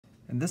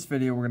In this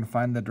video, we're going to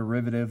find the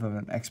derivative of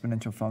an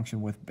exponential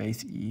function with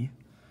base e.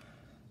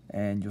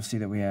 And you'll see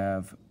that we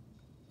have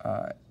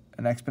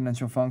an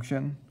exponential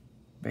function,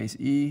 base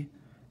e,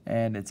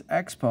 and its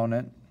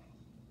exponent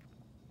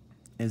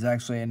is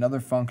actually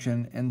another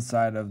function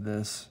inside of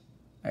this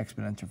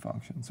exponential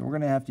function. So we're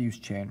going to have to use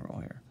chain rule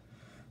here.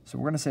 So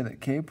we're going to say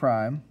that k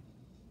prime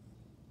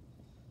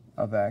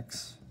of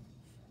x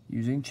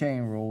using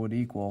chain rule would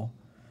equal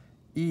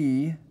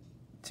e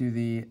to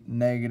the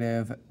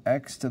negative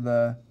x to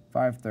the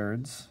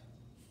 5/3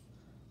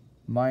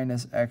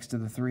 minus x to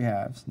the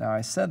 3/2. Now I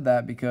said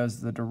that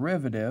because the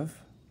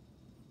derivative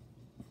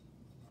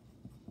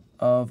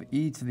of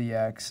e to the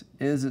x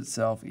is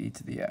itself e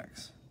to the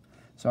x.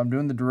 So I'm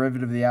doing the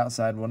derivative of the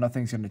outside. Well,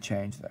 nothing's going to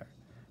change there.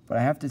 But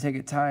I have to take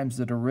it times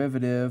the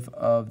derivative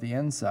of the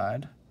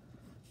inside,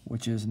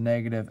 which is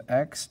negative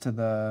x to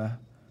the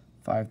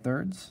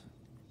 5/3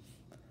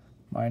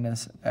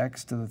 minus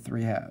x to the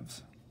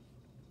 3/2.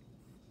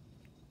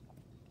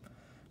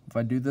 If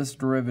I do this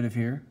derivative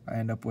here, I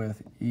end up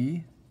with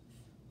e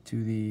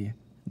to the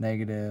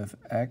negative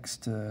x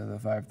to the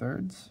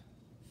 5/3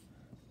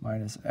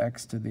 minus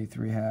x to the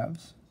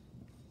 3/2.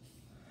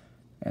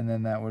 And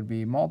then that would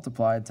be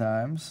multiplied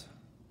times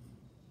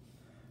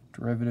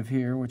derivative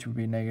here, which would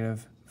be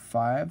negative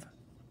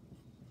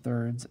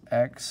 5/3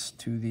 x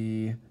to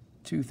the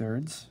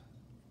 2/3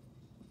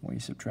 when you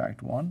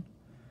subtract 1.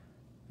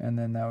 And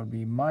then that would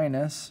be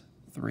minus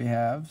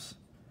 3/2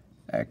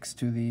 x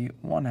to the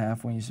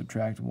 1/2 when you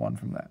subtract 1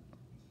 from that.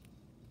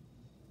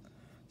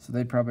 So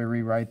they'd probably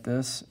rewrite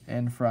this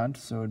in front,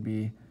 so it would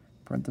be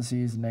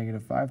parentheses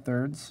negative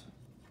 5/3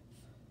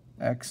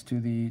 x to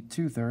the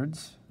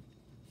 2/3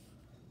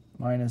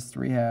 minus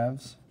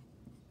 3/2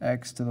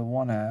 x to the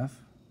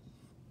 1/2,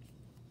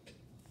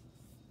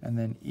 and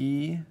then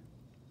e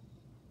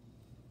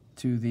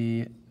to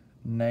the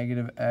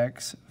negative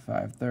x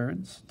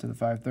 5/3 to the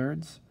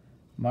 5/3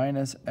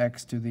 minus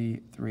x to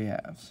the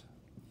 3/2.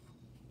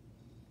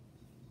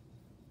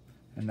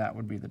 And that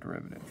would be the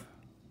derivative.